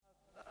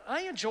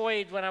I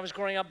enjoyed when I was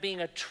growing up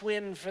being a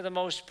twin for the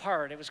most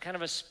part. It was kind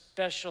of a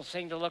special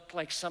thing to look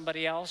like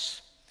somebody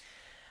else.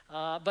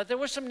 But there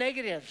were some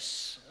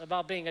negatives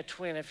about being a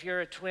twin. If you're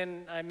a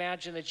twin, I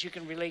imagine that you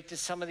can relate to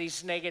some of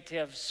these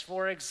negatives.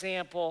 For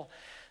example,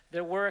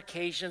 there were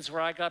occasions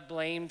where I got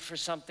blamed for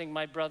something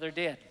my brother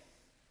did.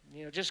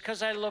 Just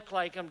because I look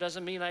like him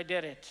doesn't mean I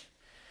did it.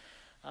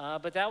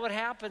 But that would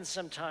happen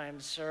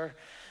sometimes. Or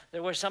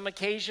there were some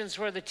occasions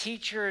where the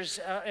teachers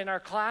in our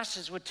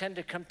classes would tend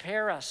to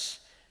compare us.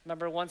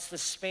 Remember once the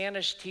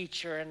Spanish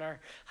teacher in our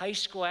high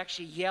school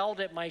actually yelled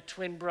at my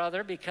twin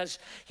brother because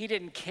he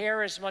didn't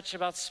care as much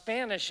about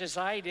Spanish as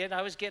I did.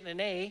 I was getting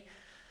an A.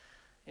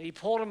 And he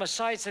pulled him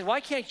aside and said, "Why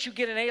can't you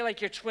get an A like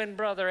your twin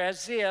brother?"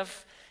 As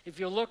if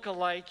you look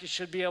alike, you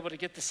should be able to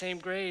get the same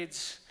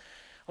grades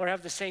or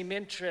have the same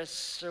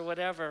interests or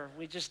whatever.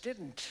 We just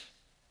didn't.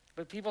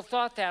 But people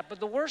thought that. But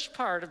the worst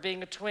part of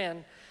being a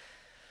twin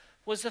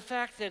was the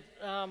fact that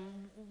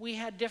we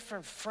had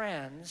different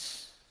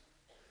friends,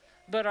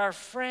 but our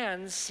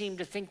friends seemed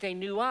to think they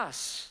knew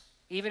us,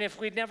 even if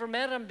we'd never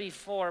met them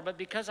before. But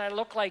because I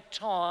look like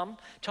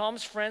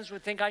Tom's friends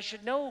would think I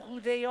should know who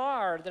they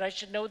are, that I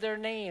should know their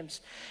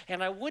names.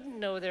 And I wouldn't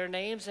know their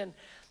names,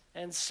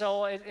 and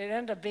so it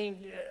ended up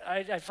being,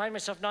 I find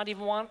myself not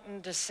even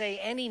wanting to say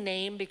any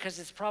name because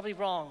it's probably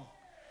wrong.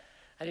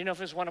 I didn't know if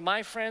it was one of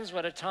my friends,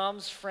 one of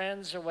Tom's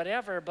friends, or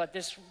whatever, but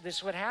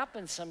this would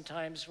happen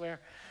sometimes where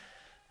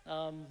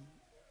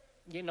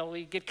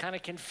we get kind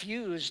of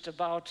confused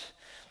about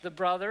the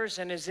brothers,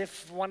 and as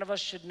if one of us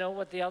should know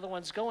what the other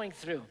one's going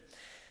through.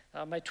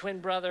 My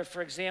twin brother,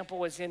 for example,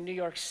 was in New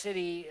York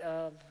City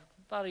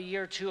about a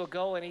year or two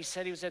ago, and he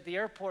said he was at the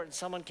airport, and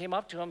someone came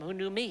up to him who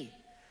knew me.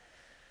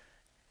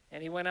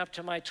 And he went up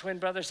to my twin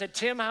brother and said,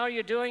 "Tim, how are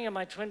you doing?" And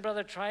my twin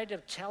brother tried to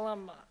tell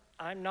him,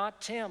 "I'm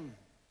not Tim,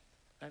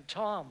 I'm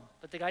Tom."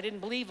 But the guy didn't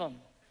believe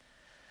him.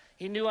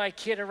 He knew I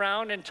kid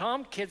around, and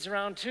Tom kids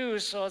around too,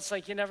 so it's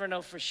like you never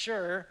know for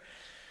sure.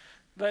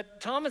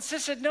 But Tom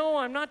insisted, "No,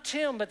 I'm not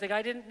Tim." But the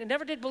guy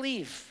never did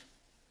believe.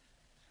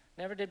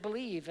 Never did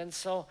believe. And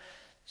so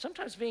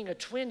sometimes being a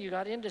twin, you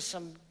got into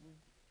some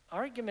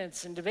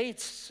arguments and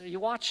debates. You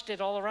watched it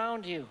all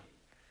around you.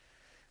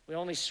 We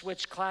only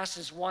switched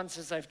classes once,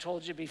 as I've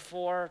told you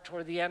before.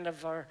 Toward the end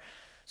of our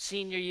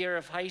senior year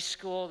of high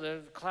school,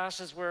 the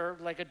classes were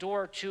like a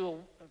door or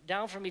two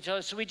down from each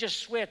other, so we just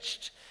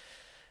switched.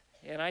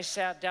 And I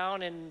sat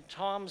down in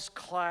Tom's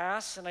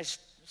class, and I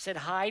said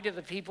hi to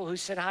the people who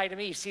said hi to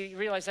me. See, you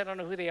realize I don't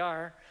know who they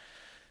are.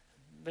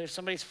 But if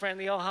somebody's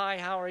friendly, "Oh, hi,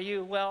 how are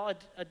you?" Well,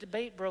 a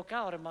debate broke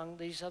out among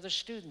these other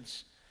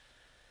students.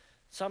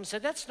 Some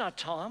said, "That's not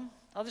Tom."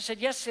 Others said,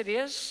 "Yes, it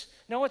is."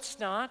 "No, it's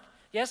not."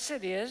 "Yes,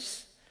 it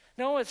is."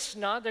 "No, it's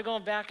not." They're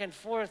going back and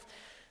forth.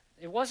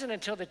 It wasn't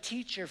until the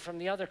teacher from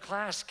the other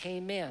class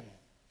came in,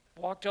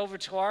 walked over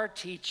to our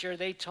teacher,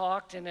 they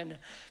talked, and in a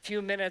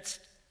few minutes,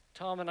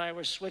 Tom and I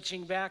were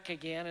switching back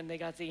again, and they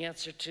got the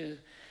answer to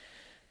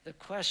the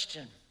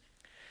question.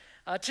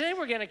 Today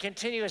we're going to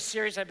continue a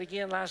series I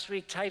began last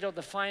week titled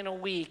The Final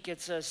Week.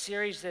 It's a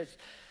series that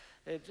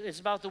is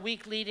about the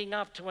week leading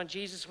up to when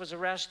Jesus was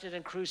arrested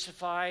and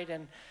crucified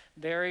and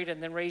buried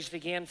and then raised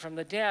again from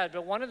the dead.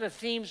 But one of the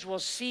themes we'll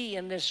see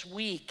in this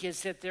week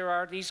is that there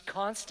are these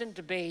constant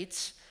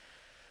debates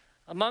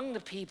among the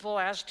people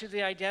as to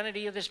the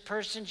identity of this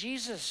person,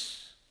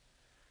 Jesus.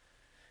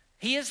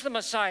 He is the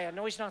Messiah.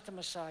 No, he's not the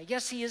Messiah.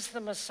 Yes, he is the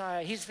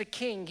Messiah. He's the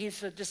king. He's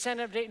the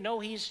descendant of David. No,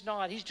 he's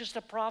not. He's just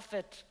a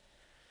prophet.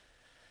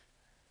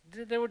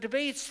 There were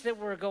debates that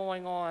were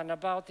going on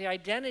about the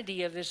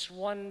identity of this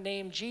one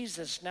named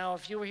Jesus. Now,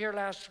 if you were here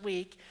last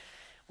week,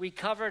 we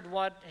covered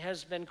what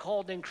has been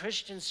called in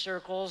Christian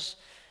circles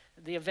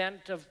the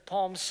event of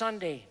Palm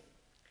Sunday.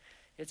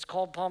 It's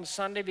called Palm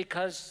Sunday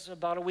because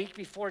about a week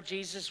before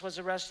Jesus was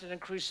arrested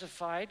and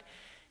crucified,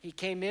 he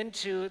came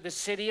into the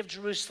city of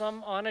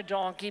Jerusalem on a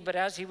donkey, but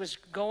as he was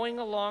going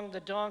along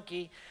the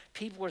donkey,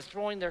 people were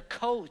throwing their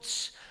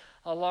coats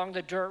along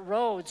the dirt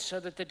roads so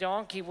that the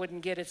donkey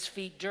wouldn't get its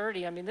feet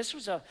dirty. I mean, this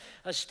was a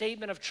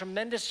statement of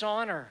tremendous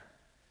honor.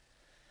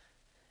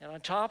 And on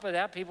top of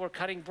that, people were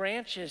cutting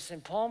branches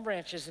and palm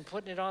branches and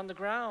putting it on the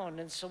ground,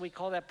 and so we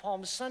call that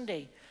Palm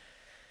Sunday.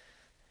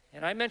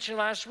 And I mentioned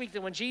last week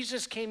that when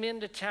Jesus came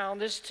into town,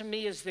 this to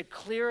me is the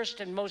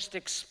clearest and most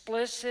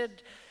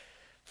explicit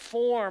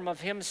form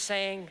of him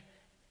saying,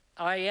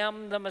 "I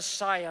am the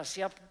Messiah."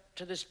 See, up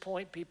to this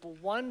point, people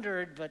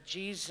wondered, but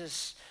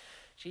Jesus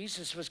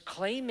was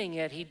claiming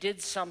it. He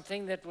did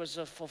something that was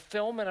a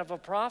fulfillment of a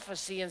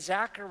prophecy in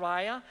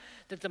Zechariah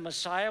that the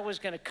Messiah was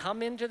going to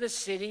come into the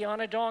city on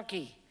a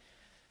donkey.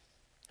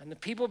 And the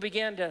people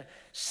began to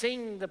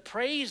sing the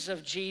praise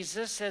of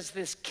Jesus as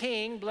this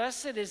king.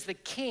 Blessed is the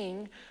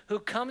king who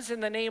comes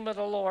in the name of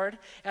the Lord.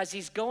 As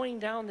he's going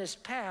down this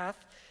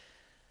path,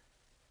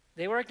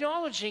 they were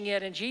acknowledging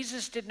it, and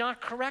Jesus did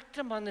not correct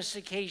them on this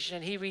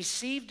occasion. He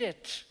received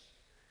it.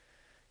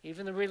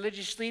 Even the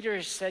religious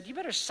leaders said, "You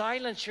better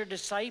silence your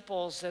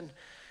disciples." And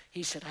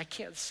He said, I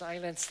can't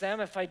silence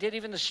them. If I did,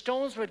 even the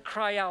stones would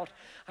cry out,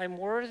 I'm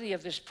worthy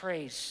of this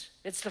praise.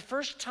 It's the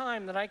first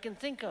time that I can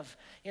think of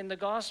in the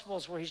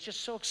Gospels where he's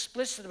just so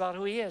explicit about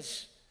who he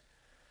is.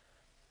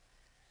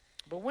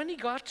 But when he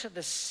got to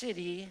the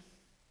city,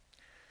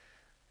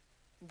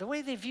 the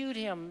way they viewed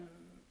him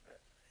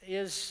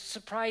is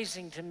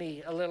surprising to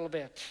me a little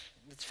bit.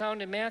 It's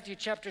found in Matthew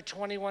chapter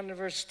 21 and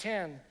verse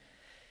 10.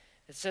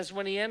 It says,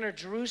 when he entered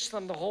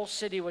Jerusalem, the whole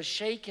city was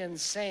shaken,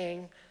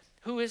 saying,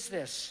 who is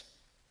this?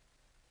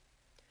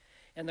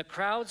 And the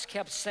crowds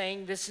kept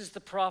saying, this is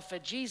the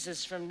prophet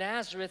Jesus from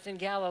Nazareth in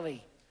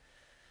Galilee.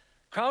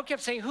 The crowd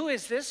kept saying, who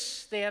is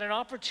this? They had an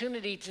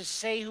opportunity to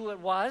say who it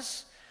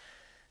was.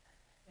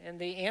 And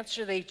the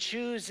answer they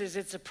choose is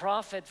it's a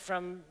prophet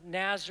from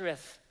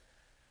Nazareth,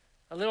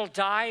 a little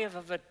dive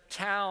of a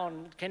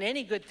town. Can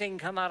any good thing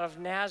come out of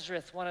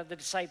Nazareth? One of the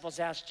disciples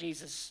asked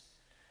Jesus.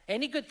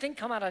 Any good thing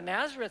come out of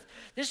Nazareth?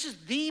 This is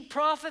the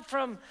prophet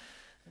from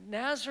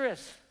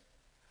Nazareth.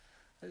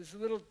 This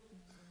little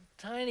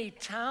tiny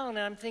town, and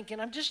I'm thinking,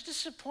 I'm just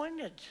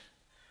disappointed.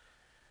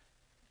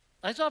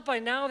 I thought by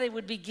now they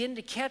would begin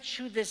to catch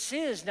who this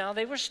is. Now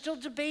they were still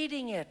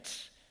debating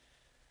it.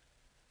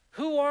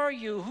 Who are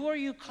you? Who are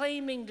you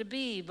claiming to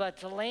be? But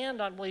to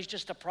land on, well, he's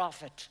just a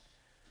prophet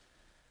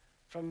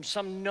from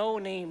some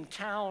no-name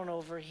town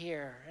over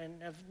here,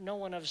 and of no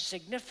one of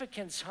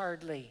significance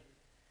hardly.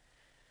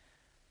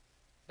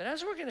 But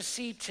as we're going to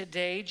see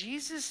today,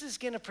 Jesus is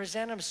going to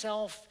present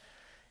himself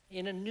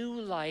in a new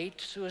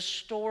light through a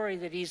story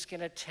that he's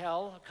going to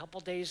tell a couple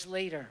days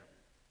later.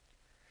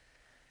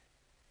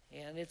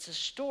 And it's a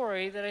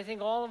story that I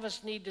think all of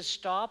us need to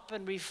stop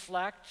and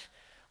reflect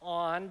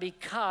on,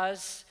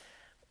 because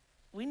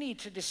we need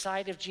to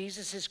decide if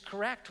Jesus is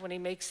correct when he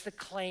makes the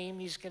claim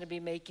he's going to be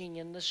making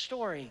in the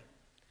story.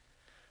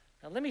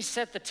 Now let me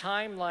set the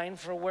timeline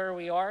for where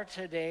we are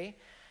today.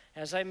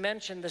 As I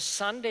mentioned, the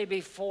Sunday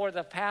before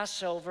the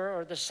Passover,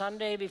 or the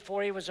Sunday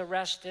before he was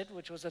arrested,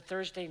 which was a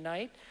Thursday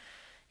night,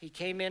 he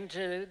came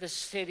into the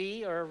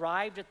city, or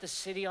arrived at the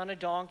city on a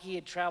donkey. He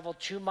had traveled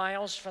 2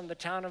 miles from the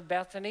town of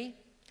Bethany.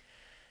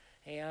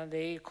 And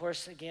they, of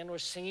course, again, were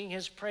singing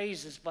his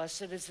praises.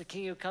 Blessed is the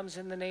King who comes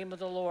in the name of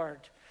the Lord.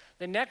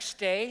 The next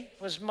day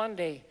was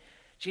Monday.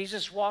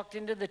 Jesus walked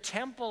into the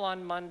temple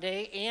on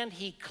Monday, and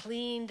he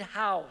cleaned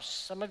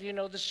house. Some of you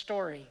know the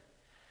story.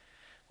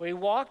 Where he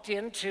walked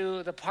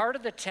into the part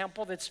of the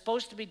temple that's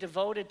supposed to be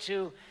devoted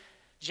to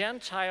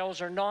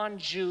Gentiles or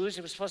non-Jews.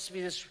 It was supposed to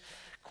be this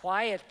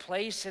quiet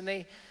place, and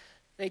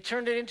they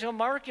turned it into a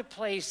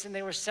marketplace, and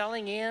they were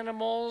selling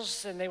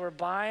animals, and they were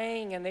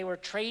buying, and they were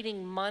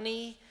trading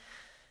money.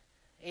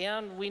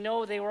 And we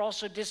know they were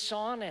also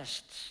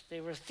dishonest.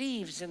 They were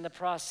thieves in the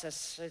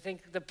process. I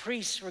think the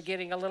priests were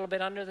getting a little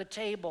bit under the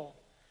table.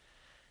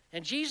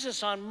 And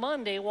Jesus on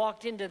Monday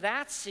walked into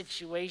that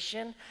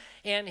situation,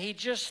 and he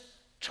just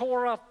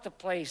tore up the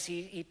place.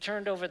 He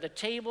turned over the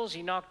tables.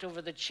 He knocked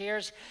over the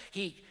chairs.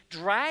 He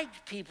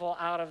dragged people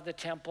out of the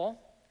temple.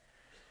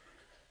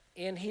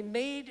 And he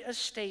made a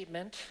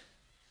statement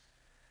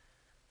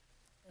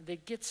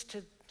that gets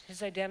to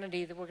his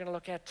identity that we're going to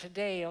look at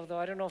today, although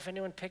I don't know if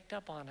anyone picked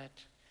up on it.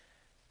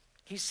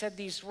 He said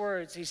these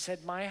words. He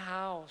said, my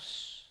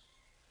house,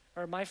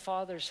 or my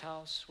Father's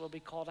house, will be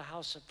called a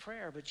house of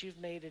prayer, but you've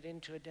made it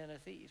into a den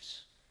of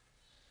thieves.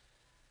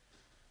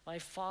 My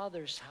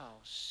Father's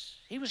house.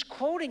 He was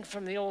quoting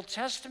from the Old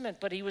Testament,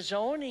 but he was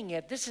owning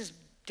it. This is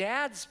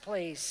Dad's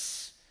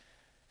place.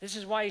 This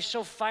is why he's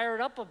so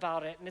fired up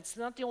about it. And it's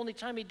not the only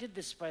time he did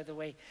this, by the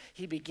way.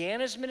 He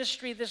began his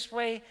ministry this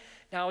way.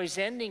 Now he's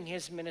ending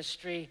his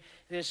ministry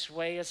this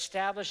way,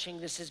 establishing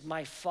this is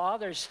my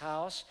Father's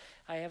house.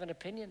 I have an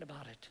opinion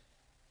about it.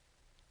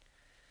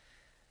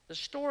 The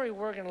story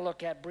we're going to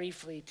look at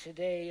briefly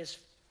today is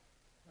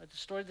the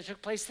story that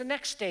took place the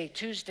next day,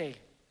 Tuesday.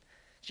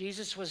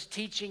 Jesus was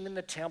teaching in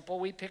the temple.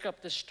 We pick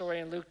up this story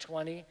in Luke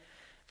 20,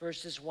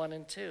 verses 1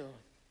 and 2.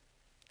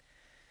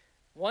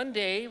 One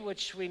day,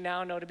 which we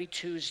now know to be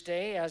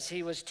Tuesday, as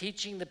he was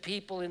teaching the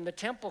people in the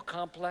temple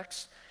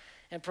complex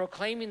and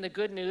proclaiming the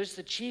good news,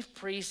 the chief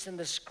priests and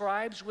the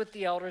scribes with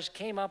the elders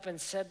came up and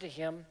said to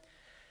him,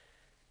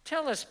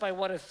 tell us, by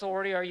what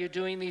authority are you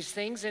doing these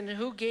things, and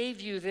who gave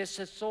you this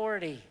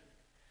authority?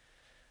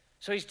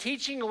 So he's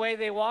teaching away.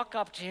 They walk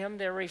up to him.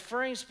 They're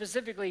referring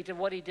specifically to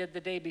what he did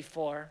the day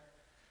before.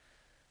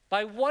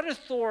 By what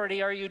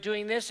authority are you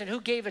doing this, and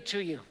who gave it to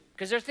you?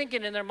 Because they're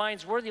thinking in their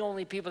minds, we're the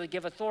only people that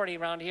give authority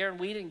around here, and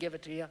we didn't give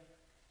it to you.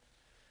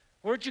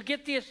 Where'd you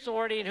get the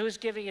authority, and who's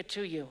giving it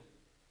to you?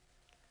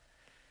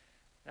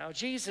 Now,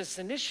 Jesus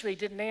initially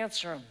didn't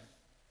answer him.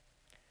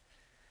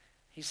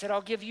 He said,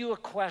 I'll give you a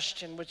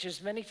question, which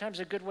is many times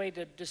a good way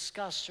to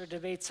discuss or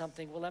debate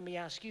something. Well, let me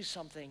ask you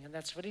something. And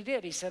that's what he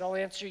did. He said, I'll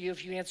answer you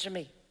if you answer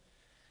me.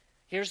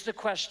 Here's the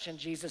question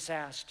Jesus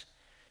asked.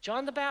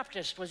 John the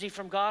Baptist, was he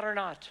from God or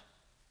not?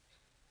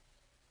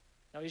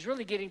 Now, he's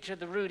really getting to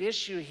the root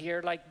issue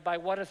here, like by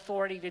what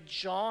authority did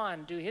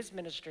John do his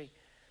ministry?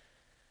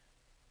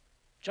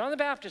 John the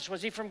Baptist,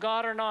 was he from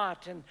God or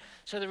not? And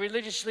so the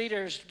religious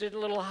leaders did a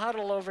little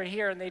huddle over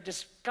here, and they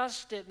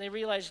discussed it, and they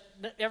realized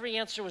that every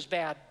answer was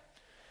bad.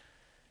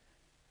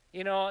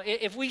 You know,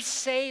 if we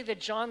say that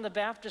John the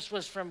Baptist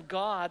was from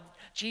God,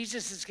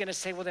 Jesus is going to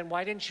say, well, then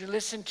why didn't you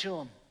listen to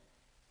him?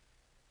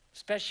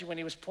 Especially when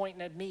he was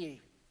pointing at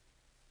me,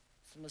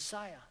 the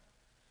Messiah.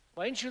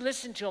 Why didn't you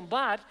listen to him?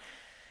 But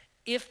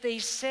if they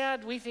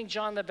said, we think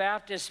John the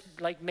Baptist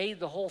made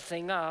the whole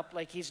thing up,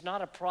 like he's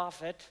not a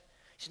prophet,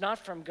 he's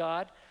not from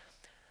God,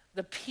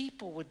 the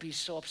people would be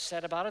so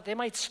upset about it, they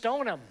might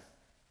stone him.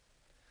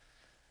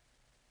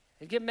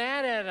 They'd get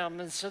mad at him.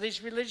 And so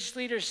these religious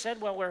leaders said,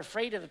 well, we're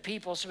afraid of the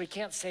people, so we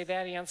can't say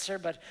that answer,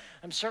 but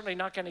I'm certainly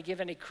not going to give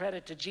any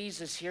credit to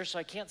Jesus here, so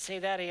I can't say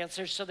that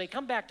answer. So they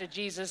come back to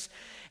Jesus,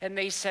 and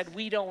they said,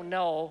 we don't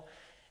know.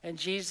 And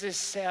Jesus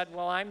said,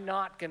 well, I'm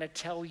not going to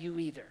tell you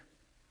either.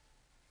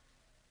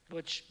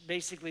 Which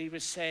basically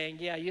was saying,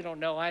 yeah, you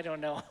don't know, I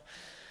don't know.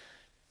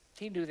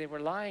 He knew they were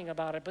lying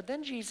about it. But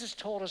then Jesus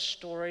told a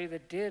story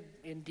that did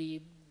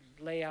indeed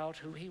lay out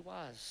who he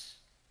was.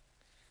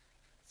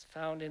 It's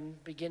found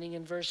beginning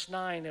in verse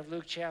 9 of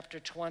Luke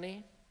chapter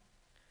 20.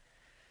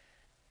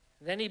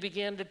 Then he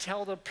began to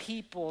tell the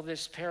people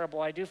this parable.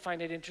 I do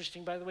find it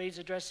interesting, by the way, he's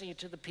addressing it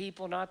to the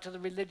people, not to the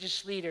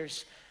religious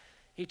leaders.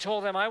 He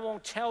told them, I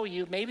won't tell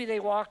you. Maybe they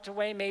walked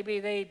away, maybe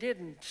they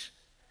didn't.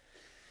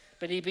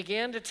 But he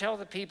began to tell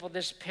the people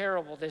this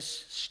parable,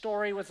 this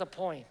story with a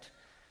point.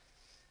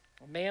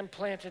 A man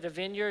planted a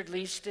vineyard,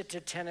 leased it to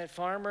tenant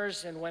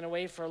farmers, and went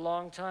away for a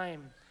long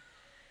time.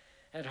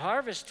 At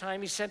harvest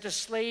time, he sent a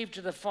slave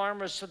to the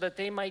farmers so that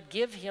they might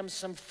give him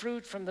some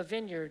fruit from the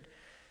vineyard.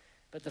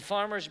 But the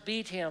farmers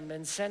beat him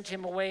and sent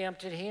him away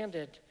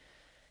empty-handed.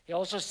 He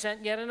also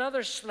sent yet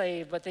another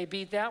slave, but they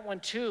beat that one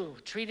too,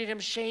 treated him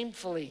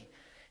shamefully,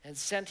 and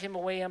sent him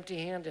away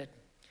empty-handed.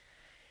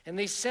 And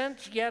they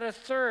sent yet a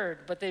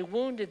third, but they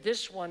wounded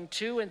this one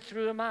too and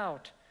threw him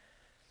out.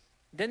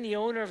 Then the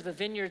owner of the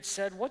vineyard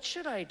said, what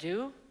should I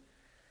do?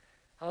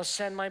 I'll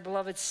send my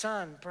beloved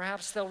son.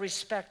 Perhaps they'll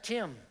respect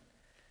him.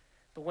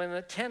 But when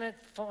the tenant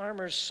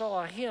farmers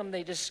saw him,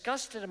 they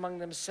discussed it among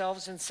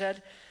themselves and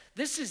said,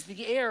 this is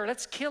the heir,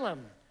 let's kill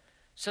him,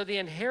 so the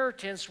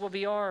inheritance will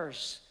be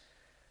ours.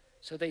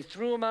 So they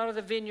threw him out of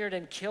the vineyard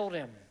and killed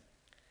him.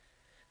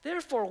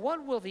 Therefore,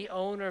 what will the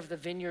owner of the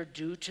vineyard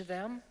do to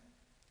them?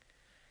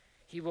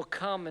 He will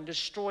come and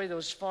destroy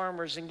those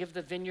farmers and give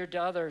the vineyard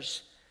to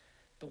others.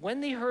 But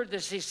when they heard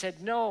this, they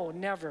said, no,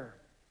 never.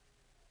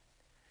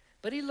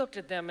 But he looked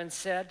at them and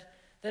said,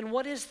 then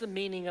what is the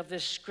meaning of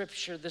this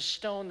scripture? The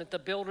stone that the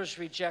builders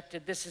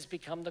rejected, this has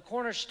become the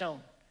cornerstone.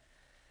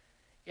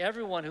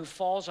 Everyone who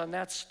falls on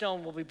that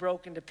stone will be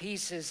broken to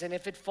pieces, and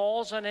if it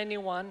falls on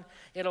anyone,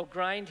 it'll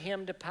grind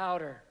him to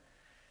powder.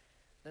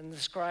 Then the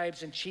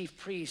scribes and chief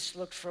priests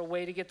looked for a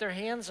way to get their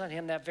hands on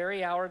him that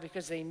very hour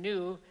because they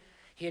knew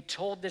he had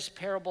told this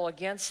parable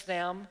against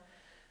them,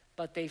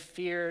 but they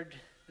feared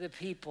the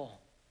people.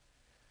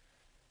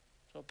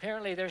 So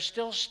apparently they're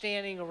still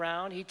standing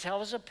around. He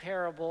tells a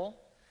parable,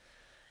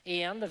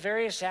 and the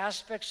various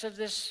aspects of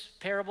this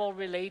parable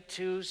relate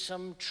to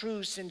some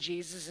truths in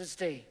Jesus'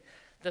 day.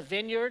 The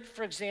vineyard,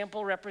 for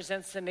example,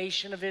 represents the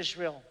nation of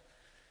Israel.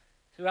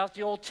 Throughout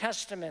the Old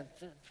Testament,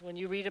 when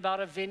you read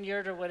about a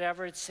vineyard or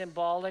whatever, it's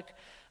symbolic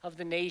of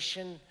the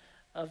nation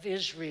of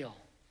Israel.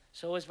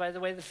 So is, by the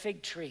way, the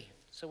fig tree.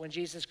 So when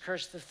Jesus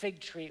cursed the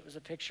fig tree, it was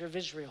a picture of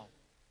Israel.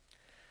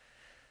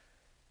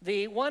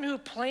 The one who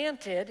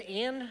planted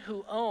and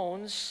who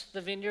owns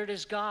the vineyard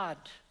is God.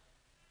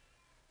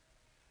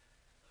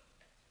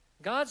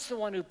 God's the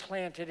one who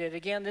planted it.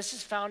 Again, this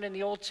is found in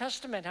the Old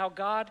Testament, how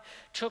God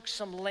took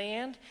some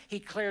land, he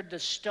cleared the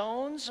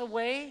stones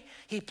away,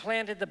 he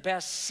planted the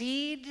best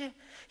seed,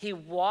 he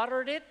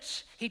watered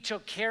it, he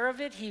took care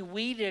of it, he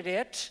weeded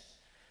it,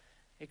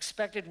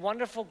 expected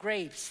wonderful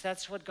grapes.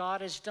 That's what God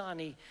has done.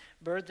 He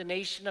birthed the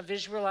nation of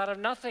Israel out of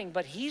nothing,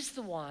 but he's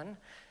the one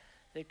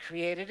that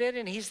created it,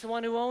 and he's the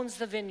one who owns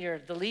the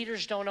vineyard. The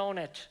leaders don't own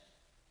it.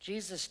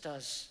 Jesus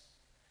does.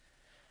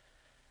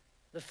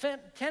 The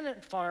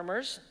tenant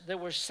farmers that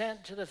were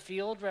sent to the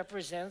field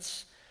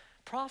represents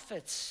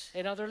prophets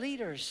and other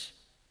leaders.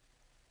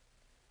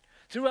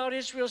 Throughout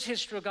Israel's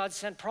history, God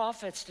sent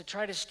prophets to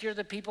try to steer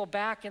the people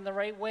back in the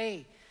right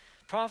way.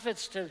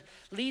 Prophets to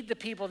lead the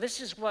people. This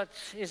is what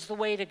is the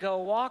way to go.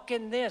 Walk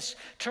in this.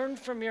 Turn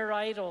from your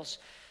idols.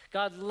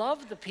 God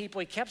loved the people.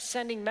 He kept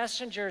sending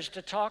messengers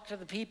to talk to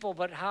the people,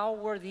 but how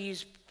were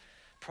these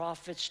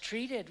prophets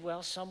treated?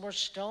 Well, some were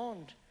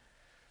stoned.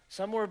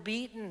 Some were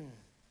beaten.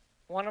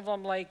 One of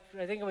them, I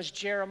think it was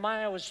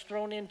Jeremiah, was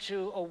thrown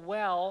into a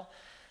well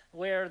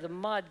where the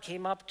mud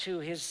came up to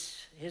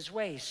his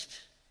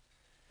waist.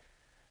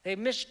 They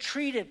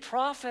mistreated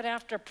prophet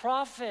after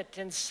prophet,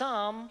 and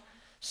some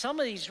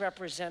of these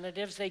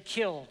representatives they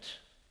killed.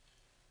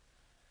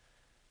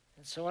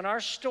 And so in our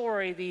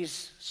story,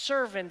 these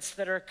servants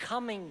that are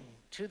coming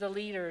to the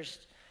leaders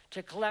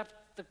to collect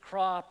the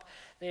crop,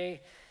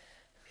 they're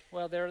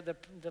the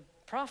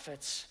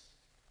prophets.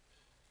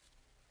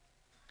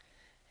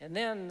 And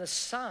then the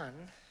son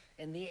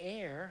And the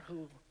heir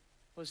who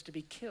was to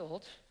be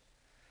killed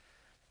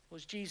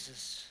was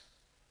Jesus.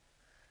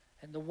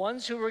 And the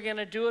ones who were going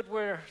to do it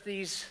were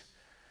these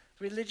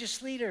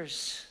religious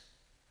leaders.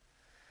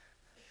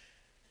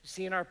 You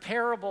see, in our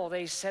parable,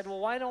 they said, well,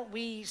 why don't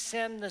we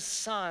send the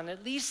son?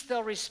 At least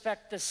they'll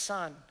respect the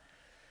son.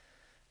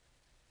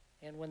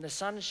 And when the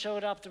son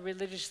showed up, the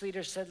religious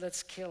leader said,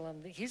 let's kill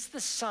him. He's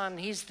the son.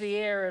 He's the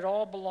heir. It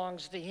all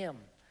belongs to him.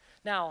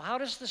 Now, how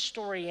does the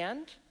story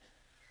end?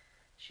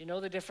 Do you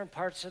know the different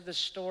parts of the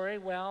story?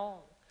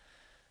 Well,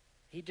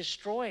 he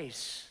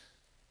destroys.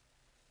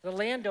 The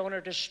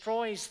landowner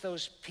destroys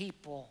those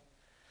people.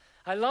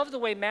 I love the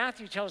way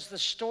Matthew tells the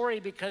story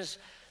because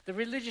the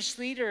religious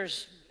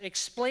leaders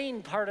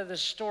explain part of the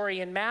story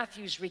in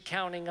Matthew's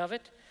recounting of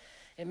it.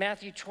 In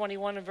Matthew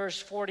 21 and verse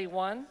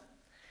 41,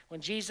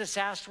 when Jesus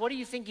asked, what do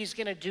you think he's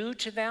going to do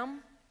to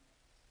them?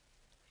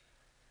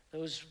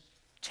 Those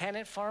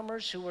tenant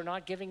farmers who were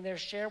not giving their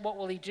share, what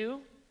will he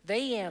do?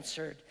 They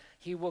answered,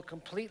 he will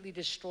completely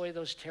destroy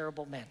those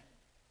terrible men.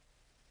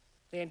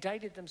 They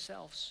indicted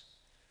themselves.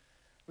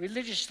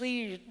 Religious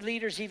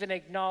leaders even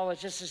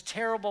acknowledge this is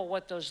terrible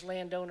what those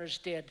landowners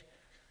did.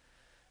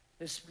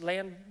 This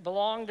land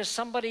belonged to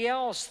somebody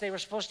else. They were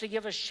supposed to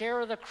give a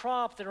share of the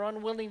crop. They're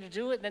unwilling to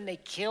do it. And then they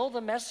kill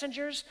the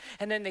messengers,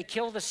 and then they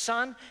kill the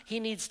son. He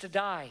needs to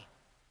die.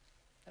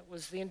 That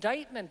was the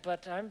indictment,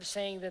 but I'm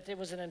saying that it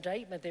was an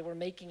indictment they were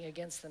making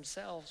against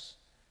themselves.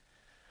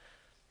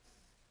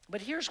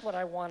 But here's what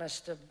I want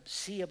us to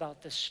see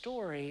about this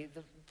story,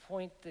 the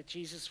point that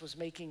Jesus was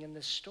making in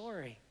this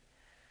story.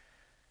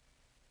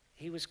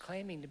 He was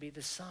claiming to be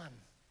the Son.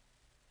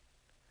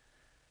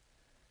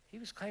 He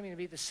was claiming to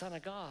be the Son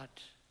of God.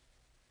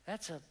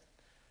 That's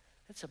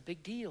a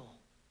big deal.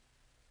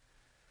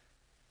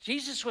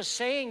 Jesus was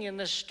saying in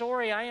this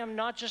story, I am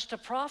not just a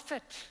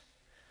prophet.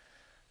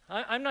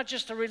 I'm not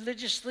just a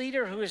religious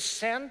leader who is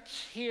sent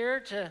here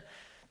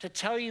to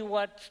tell you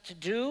what to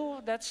do.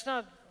 That's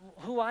not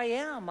who I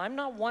am. I'm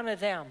not one of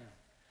them.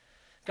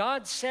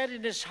 God said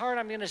in his heart,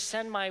 I'm going to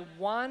send my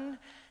one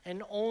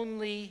and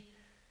only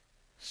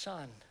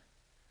Son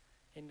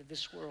into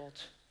this world.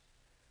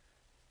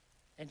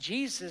 And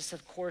Jesus,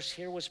 of course,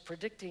 here was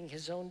predicting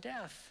his own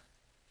death.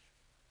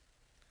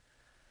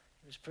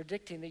 He was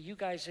predicting that you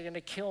guys are going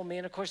to kill me.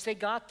 And of course, they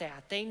got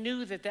that. They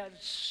knew that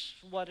that's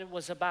what it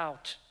was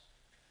about.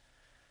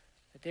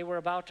 That they were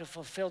about to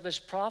fulfill this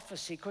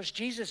prophecy. Of course,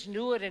 Jesus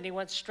knew it and he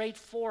went straight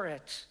for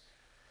it.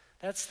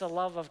 That's the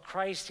love of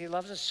Christ. He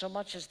loves us so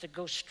much as to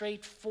go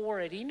straight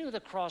for it. He knew the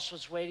cross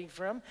was waiting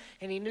for him,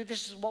 and he knew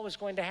this is what was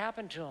going to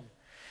happen to him.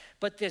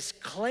 But this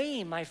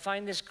claim, I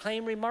find this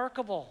claim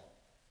remarkable.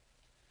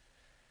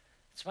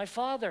 It's my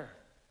Father.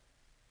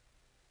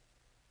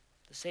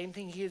 The same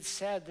thing he had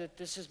said, that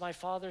this is my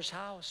Father's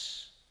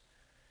house.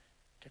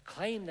 To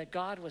claim that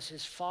God was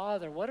his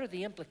Father, what are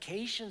the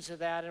implications of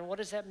that, and what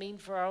does that mean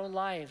for our own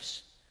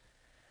lives?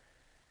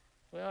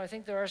 Well, I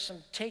think there are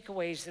some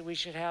takeaways that we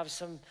should have,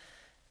 some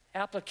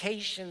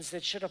applications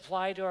that should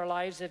apply to our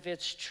lives if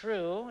it's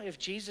true. If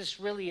Jesus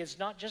really is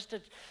not just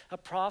a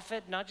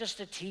prophet, not just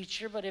a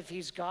teacher, but if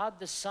he's God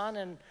the Son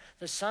and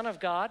the Son of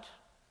God,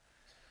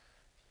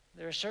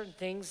 there are certain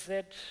things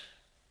that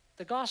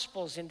the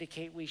Gospels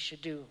indicate we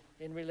should do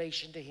in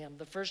relation to him.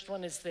 The first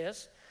one is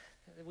this,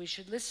 that we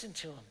should listen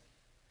to him.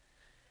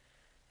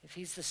 If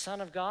he's the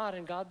Son of God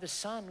and God the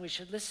Son, we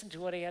should listen to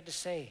what he had to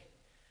say,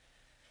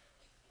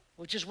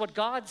 which is what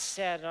God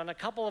said on a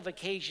couple of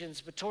occasions.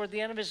 But toward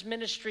the end of his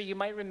ministry, you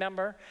might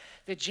remember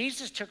that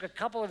Jesus took a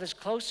couple of his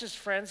closest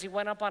friends. He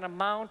went up on a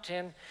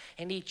mountain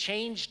and he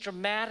changed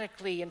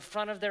dramatically in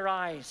front of their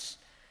eyes.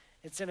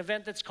 It's an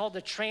event that's called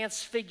the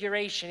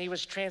Transfiguration. He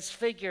was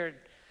transfigured.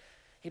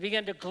 He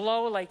began to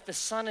glow like the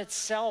sun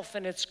itself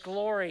in its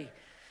glory.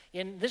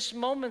 In this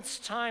moment's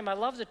time, I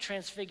love the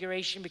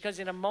Transfiguration because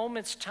in a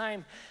moment's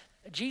time,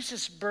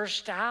 Jesus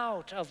burst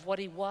out of what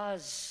he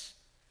was.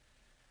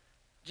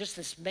 Just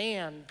this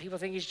man. People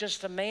think he's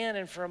just a man,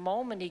 and for a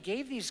moment he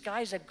gave these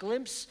guys a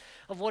glimpse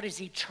of what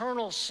his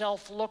eternal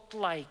self looked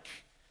like.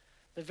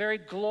 The very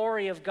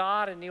glory of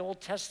God in the Old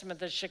Testament,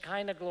 the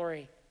Shekinah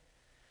glory.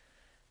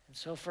 And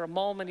so for a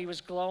moment he was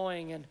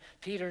glowing, and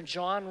Peter and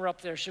John were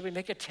up there. Should we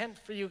make a tent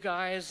for you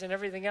guys and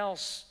everything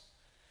else?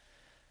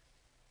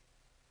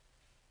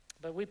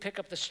 But we pick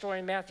up the story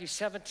in Matthew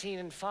 17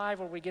 and 5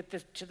 where we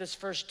get to this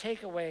first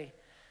takeaway.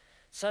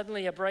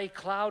 Suddenly a bright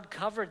cloud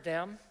covered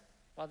them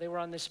while they were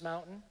on this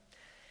mountain.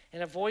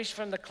 And a voice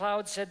from the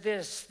cloud said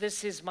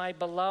this is my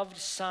beloved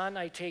Son.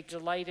 I take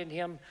delight in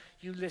him.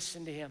 You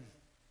listen to him.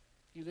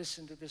 You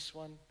listen to this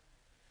one.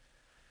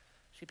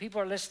 See, people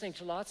are listening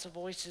to lots of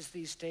voices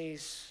these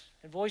days,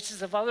 and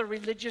voices of other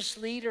religious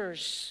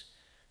leaders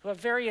who have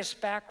various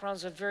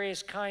backgrounds of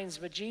various kinds.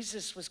 But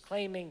Jesus was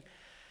claiming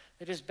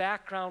that his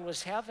background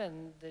was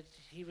heaven, that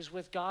he was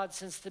with God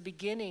since the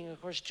beginning.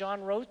 Of course,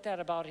 John wrote that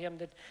about him,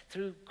 that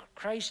through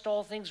Christ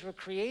all things were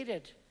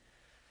created.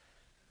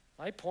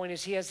 My point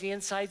is he has the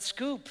inside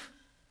scoop.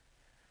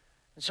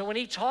 And so when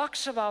he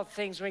talks about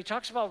things, when he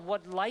talks about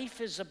what life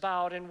is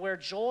about and where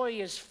joy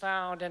is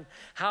found and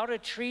how to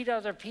treat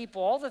other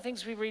people, all the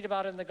things we read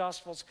about in the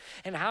Gospels,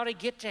 and how to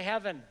get to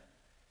heaven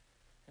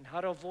and how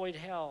to avoid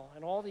hell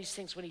and all these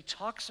things, when he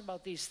talks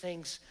about these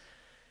things,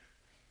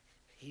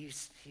 he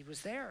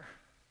was there.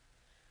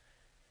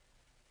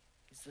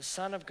 He's the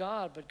Son of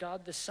God, but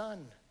God the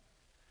Son.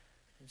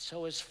 And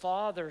so his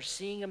Father,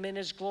 seeing him in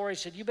his glory,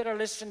 said, you better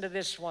listen to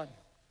this one.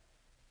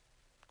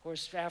 Of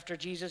course, after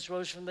Jesus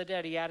rose from the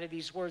dead, he added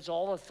these words,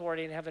 all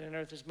authority in heaven and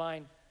earth is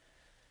mine.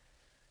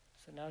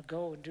 So now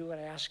go and do what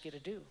I ask you to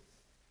do.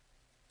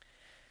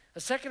 A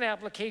second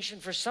application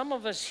for some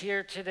of us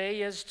here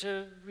today is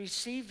to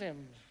receive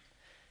him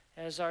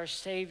as our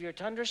Savior,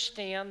 to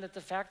understand that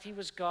the fact he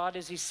was God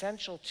is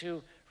essential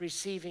to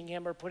receiving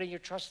him or putting your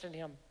trust in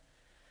him.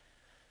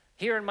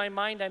 Here in my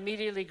mind, I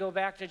immediately go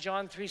back to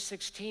John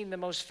 3:16, the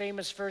most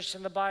famous verse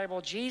in the Bible.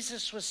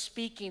 Jesus was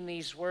speaking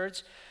these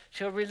words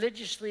to a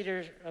religious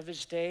leader of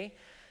his day.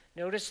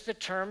 Notice the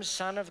term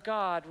Son of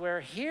God,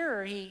 where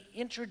here he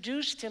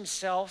introduced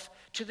himself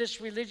to this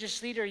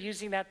religious leader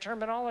using that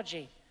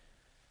terminology.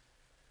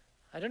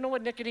 I don't know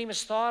what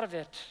Nicodemus thought of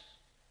it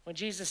when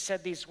Jesus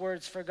said these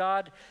words, for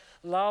God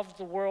loved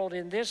the world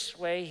in this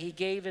way, he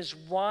gave his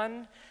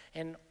one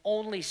and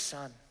only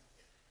Son,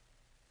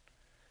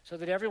 so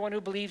that everyone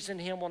who believes in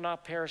him will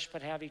not perish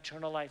but have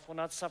eternal life, will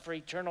not suffer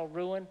eternal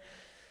ruin,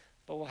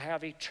 but will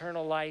have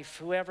eternal life.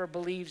 Whoever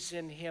believes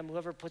in him,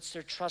 whoever puts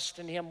their trust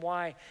in him,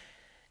 why?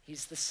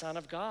 He's the Son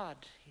of God.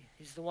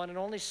 He's the one and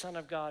only Son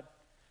of God.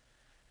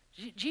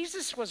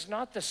 Jesus was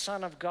not the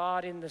Son of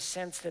God in the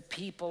sense that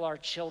people are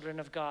children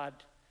of God.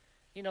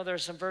 You know, there are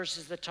some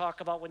verses that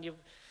talk about when you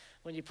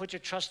put your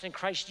trust in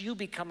Christ, you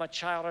become a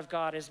child of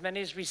God. As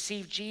many as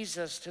receive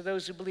Jesus, to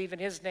those who believe in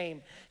his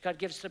name, God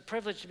gives the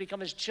privilege to become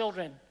his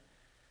children.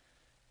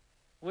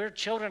 We're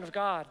children of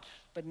God,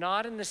 but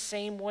not in the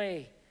same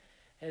way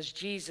as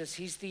Jesus.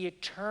 He's the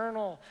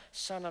eternal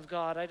Son of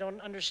God. I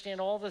don't understand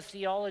all the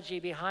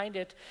theology behind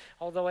it,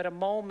 although at a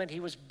moment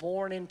he was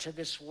born into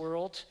this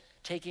world,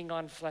 taking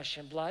on flesh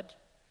and blood.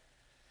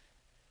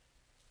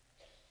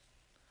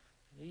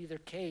 In either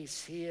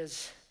case, he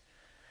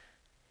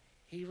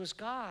was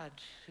God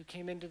who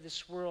came into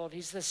this world.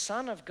 He's the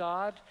Son of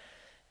God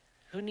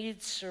who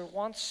needs or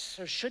wants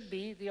or should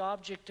be the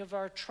object of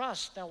our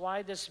trust. Now,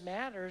 why this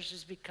matters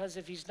is because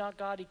if he's not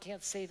God, he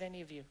can't save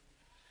any of you.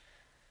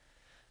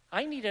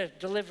 I need a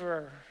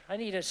deliverer. I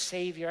need a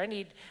savior.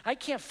 I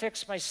can't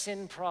fix my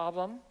sin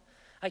problem.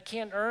 I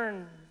can't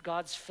earn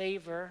God's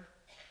favor.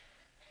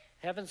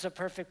 Heaven's a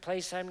perfect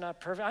place. I'm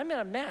not perfect. I'm in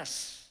a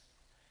mess.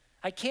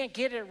 I can't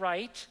get it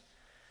right.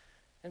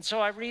 And so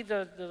I read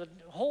the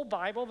whole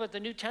Bible, but the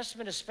New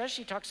Testament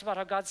especially talks about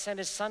how God sent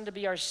his Son to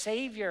be our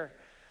Savior.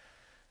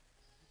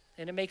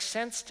 And it makes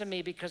sense to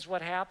me because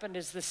what happened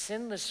is the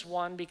sinless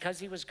one, because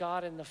he was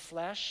God in the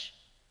flesh,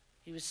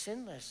 he was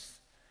sinless.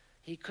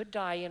 He could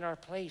die in our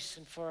place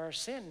and for our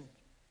sin.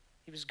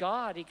 He was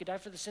God. He could die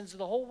for the sins of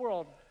the whole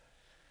world.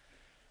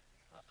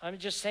 I'm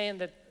just saying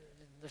that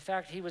the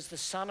fact he was the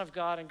Son of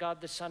God and God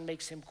the Son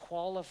makes him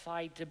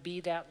qualified to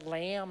be that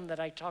lamb that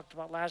I talked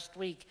about last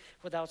week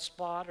without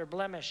spot or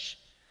blemish.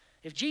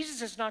 If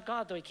Jesus is not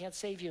God, though, he can't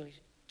save you.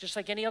 Just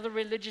like any other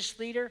religious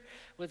leader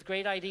with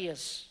great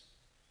ideas.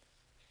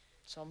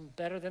 Some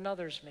better than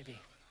others, maybe.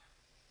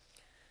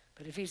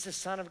 But if he's the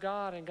Son of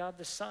God and God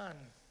the Son,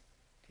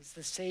 he's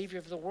the Savior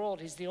of the world.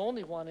 He's the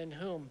only one in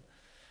whom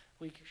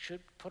we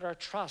should put our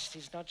trust.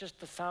 He's not just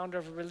the founder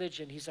of a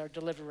religion. He's our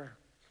deliverer.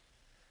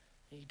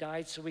 He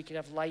died so we could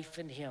have life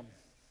in him.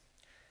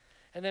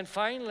 And then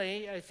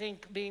finally, I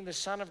think being the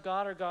Son of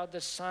God or God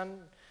the Son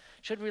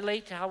should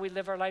relate to how we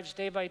live our lives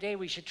day by day.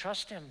 We should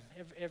trust him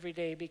every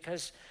day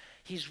because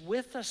he's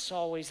with us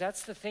always.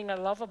 That's the thing I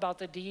love about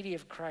the deity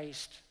of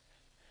Christ.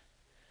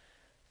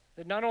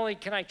 That not only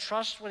can I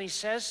trust when he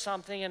says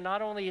something, and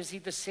not only is he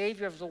the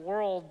Savior of the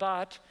world,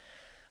 but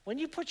when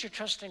you put your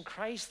trust in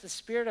Christ, the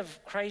Spirit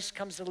of Christ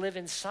comes to live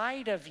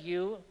inside of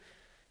you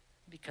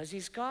because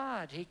he's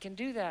God. He can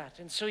do that.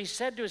 And so he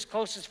said to his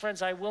closest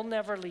friends, I will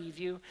never leave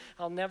you.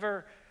 I'll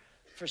never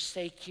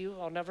forsake you.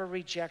 I'll never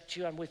reject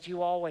you. I'm with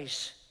you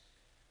always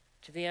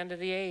to the end of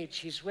the age.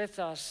 He's with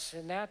us.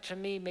 And that to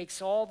me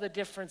makes all the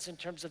difference in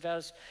terms of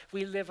as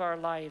we live our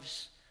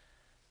lives.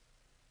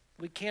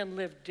 We can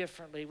live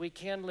differently. We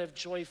can live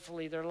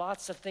joyfully. There are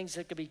lots of things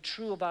that could be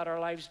true about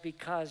our lives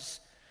because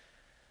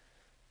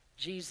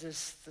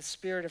Jesus, the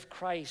Spirit of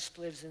Christ,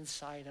 lives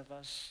inside of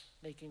us,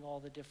 making all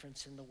the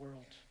difference in the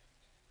world.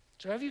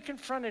 So have you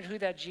confronted who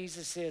that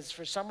Jesus is?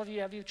 For some of you,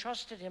 have you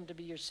trusted him to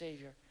be your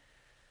Savior?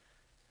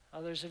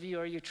 Others of you,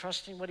 are you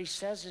trusting what he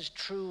says is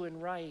true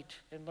and right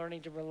and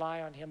learning to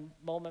rely on him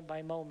moment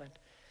by moment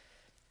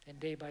and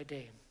day by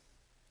day?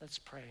 Let's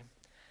pray.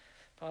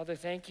 Father,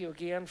 thank you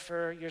again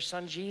for your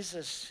Son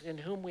Jesus, in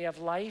whom we have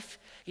life,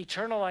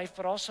 eternal life,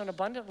 but also an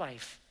abundant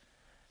life.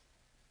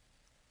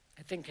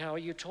 I think how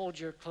you told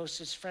your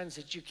closest friends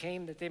that you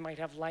came that they might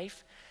have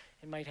life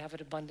and might have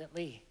it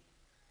abundantly.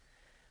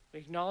 We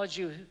acknowledge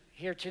you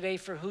here today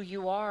for who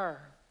you are.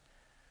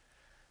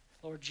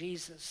 Lord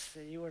Jesus,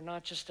 that you are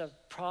not just a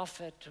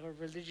prophet or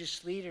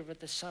religious leader, but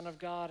the Son of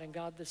God and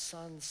God the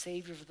Son,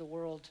 Savior of the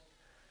world.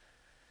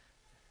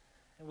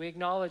 And we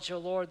acknowledge, O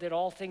Lord, that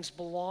all things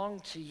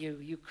belong to you.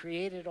 You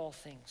created all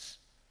things.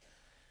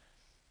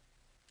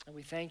 And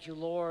we thank you,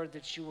 Lord,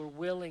 that you were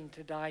willing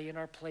to die in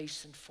our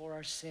place and for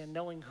our sin.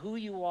 Knowing who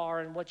you are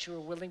and what you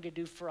are willing to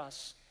do for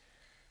us,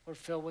 we're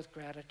filled with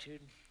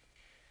gratitude.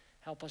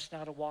 Help us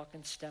now to walk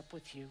in step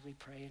with you, we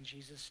pray in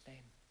Jesus'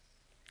 name.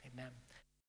 Amen.